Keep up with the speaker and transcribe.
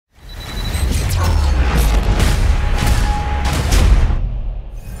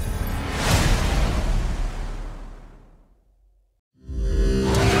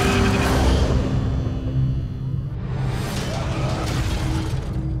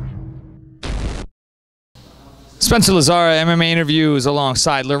Spencer Lazara, MMA interviews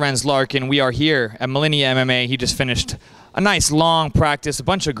alongside Lorenz Larkin. We are here at Millennia MMA. He just finished a nice long practice, a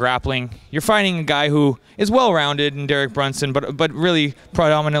bunch of grappling. You're fighting a guy who is well-rounded in Derek Brunson, but really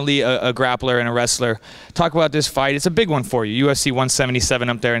predominantly a grappler and a wrestler. Talk about this fight. It's a big one for you. UFC 177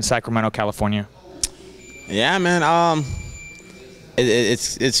 up there in Sacramento, California. Yeah, man.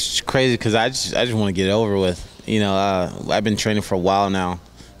 It's crazy because I just want to get it over with. I've been training for a while now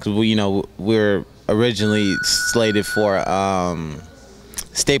because we're originally slated for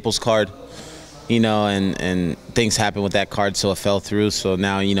Staples card, and things happened with that card, so it fell through. So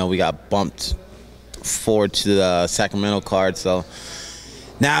now, we got bumped forward to the Sacramento card. So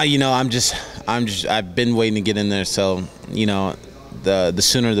now, I've been waiting to get in there. So, the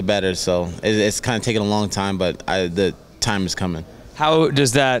sooner the better. So it's kind of taking a long time, but the time is coming. How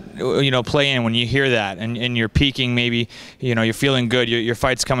does that, play in when you hear that and you're peaking, maybe, you're feeling good, your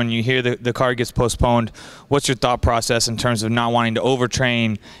fight's coming, you hear the card gets postponed. What's your thought process in terms of not wanting to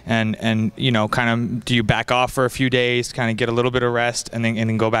overtrain and kind of, do you back off for a few days, kind of get a little bit of rest and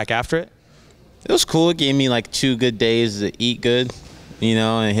then go back after it? It was cool. It gave me like 2 good days to eat good,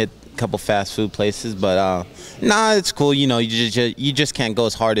 and hit a couple fast food places. But nah, it's cool. You just can't go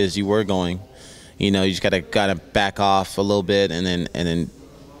as hard as you were going. You just gotta back off a little bit and then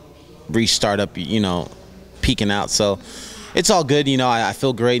restart up. Peaking out. So it's all good. I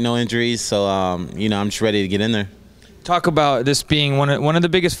feel great, no injuries. So I'm just ready to get in there. Talk about this being one of the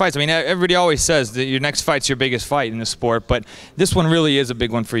biggest fights. I mean, everybody always says that your next fight's your biggest fight in the sport, but this one really is a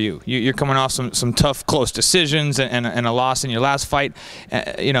big one for you. You're coming off some tough, close decisions and a loss in your last fight,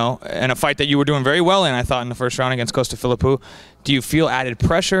 and a fight that you were doing very well in, I thought, in the first round against Costa Philippou. Do you feel added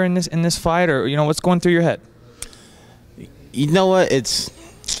pressure in this fight, or what's going through your head? You know what? It's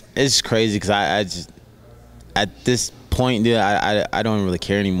crazy because I just at this point, dude, I don't really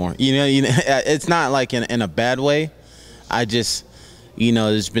care anymore. It's not like in a bad way. I just,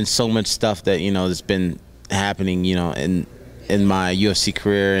 there's been so much stuff that, that's been happening, in my UFC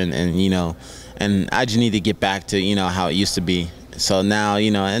career and I just need to get back to, how it used to be. So now,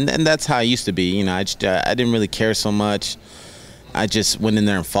 and that's how it used to be. I didn't really care so much. I just went in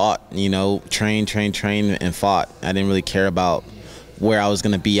there and fought, trained and fought. I didn't really care about where I was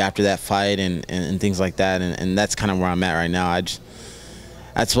going to be after that fight and things like that. And that's kind of where I'm at right now.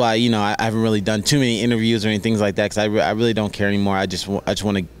 That's why, I haven't really done too many interviews or anything like that because I really don't care anymore. I just want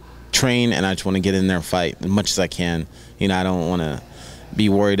to train and I just want to get in there and fight as much as I can. I don't want to be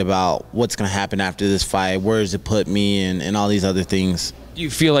worried about what's going to happen after this fight, where does it put me, and all these other things. Do you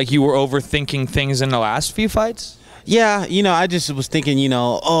feel like you were overthinking things in the last few fights? Yeah, I just was thinking,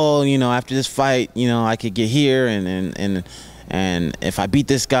 after this fight, I could get here and if I beat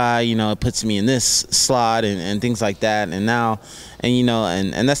this guy, it puts me in this slot and things like that. And now,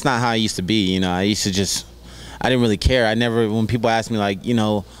 and that's not how I used to be. I used to I didn't really care. When people ask me like,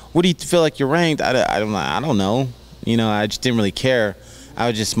 what do you feel like you're ranked? I don't know. I just didn't really care. I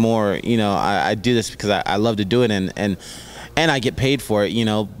was just more, I do this because I love to do it and I get paid for it,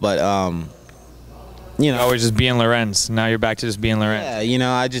 but always just being Lorenz. Now you're back to just being Lorenz.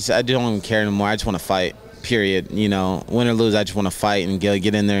 Yeah, I don't even care anymore. I just want to fight. Period. Win or lose, I just want to fight and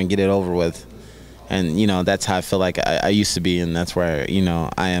get in there and get it over with. And that's how I feel like I used to be, and that's where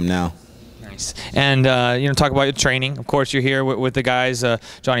I am now. Nice. And talk about your training. Of course, you're here with the guys,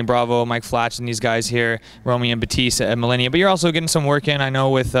 Johnny Bravo, Mike Flatch, and these guys here, Romy and Batiste at Millennia. But you're also getting some work in, I know,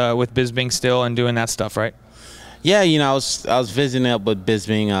 with Bisping still and doing that stuff, right? Yeah, I was visiting up with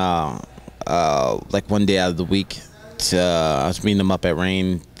Bisping like one day out of the week. I was meeting him up at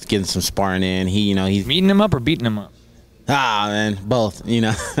Rain, getting some sparring in. He's meeting him up or beating him up? Ah, man, both.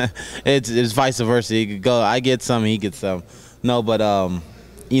 It's vice versa. He could go. I get some, he gets some. No, but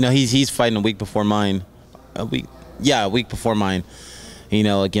he's fighting a week before mine. A week before mine.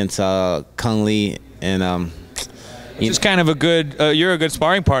 Against Kung Lee and Which is kind of a good. You're a good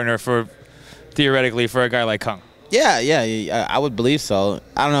sparring partner theoretically for a guy like Kung. Yeah, I would believe so.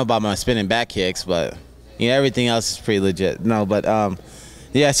 I don't know about my spinning back kicks, but everything else is pretty legit. No, but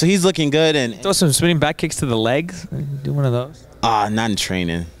yeah, so he's looking good and throw some spinning back kicks to the legs. Do one of those. Not in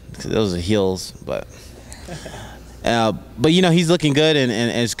training. Those are heels, but he's looking good and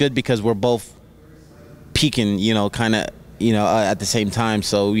it's good because we're both peaking, kind of, at the same time.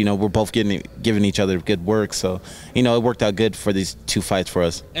 So we're both giving each other good work. So it worked out good for these 2 fights for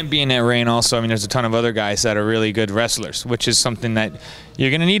us. And being at Rain also, there's a ton of other guys that are really good wrestlers, which is something that you're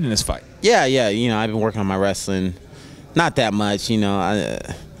gonna need in this fight. Yeah. I've been working on my wrestling, not that much.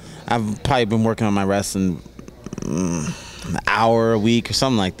 I've probably been working on my wrestling an hour a week or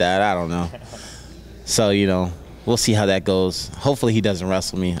something like that. I don't know. So we'll see how that goes. Hopefully he doesn't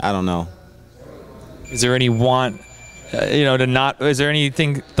wrestle me. I don't know. Is there any want, to not? Is there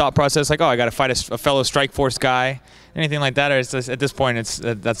anything thought process like, oh, I got to fight a fellow Strikeforce guy, anything like that, or is this, at this point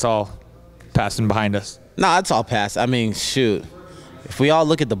that's all past and behind us? No, it's all past. I mean, shoot, if we all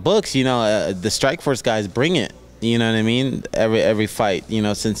look at the books, the Strikeforce guys bring it. You know what I mean? Every fight,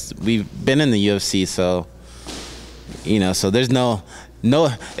 since we've been in the UFC, so so there's no.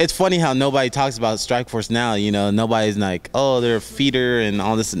 It's funny how nobody talks about Strikeforce now. Nobody's like, oh, they're a feeder and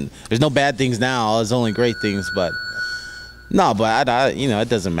all this. And there's no bad things now. There's only great things. But no, but it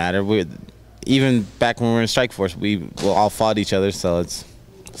doesn't matter. Even back when we were in Strikeforce, we all fought each other, so it's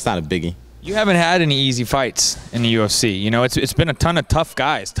not a biggie. You haven't had any easy fights in the UFC. It's been a ton of tough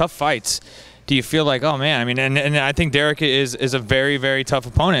guys, tough fights. Do you feel like, oh man? I mean, and I think Derek is a very, very tough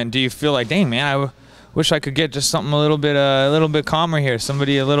opponent. Do you feel like, dang man, I wish I could get just something a little bit calmer here,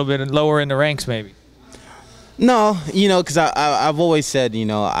 somebody a little bit lower in the ranks maybe? No, because I've always said,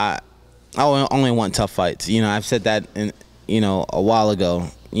 I only want tough fights. I've said that a while ago.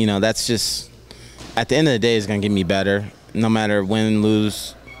 That's just, at the end of the day, it's gonna get me better, no matter win,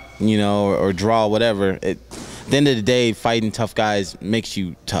 lose, or draw, whatever. At the end of the day, fighting tough guys makes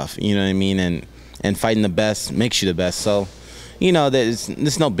you tough. You know what I mean? And fighting the best makes you the best. So.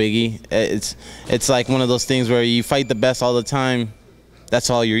 It's no biggie. It's like one of those things where you fight the best all the time.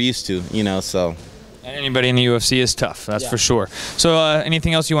 That's all you're used to, so. And anybody in the UFC is tough, that's for sure. So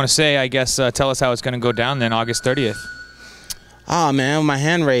anything else you want to say, I guess, tell us how it's going to go down then August 30th. Oh, man, my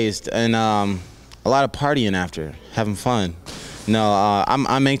hand raised and a lot of partying after, having fun. No,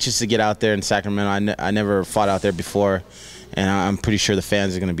 I'm anxious to get out there in Sacramento. I never fought out there before, and I'm pretty sure the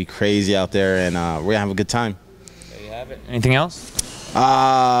fans are going to be crazy out there, and we're going to have a good time. Anything else?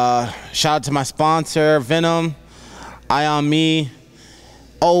 Shout out to my sponsor, Venom, Eye on Me,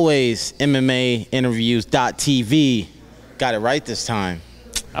 always MMAinterviews.tv. Got it right this time.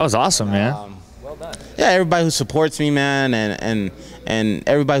 That was awesome, man. Well done. Yeah, everybody who supports me, man, and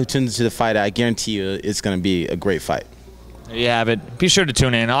everybody who tunes into the fight, I guarantee you it's going to be a great fight. There you have it. Be sure to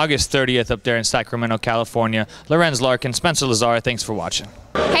tune in August 30th up there in Sacramento, California. Lorenz Larkin, Spencer Lazar, thanks for watching.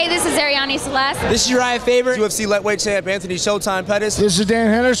 Hey, this is Ariane Celeste. This is Uriah Faber. UFC lightweight champ Anthony Showtime Pettis. This is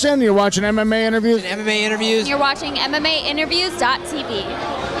Dan Henderson. You're watching MMA Interviews. MMA Interviews. You're watching MMAinterviews.tv.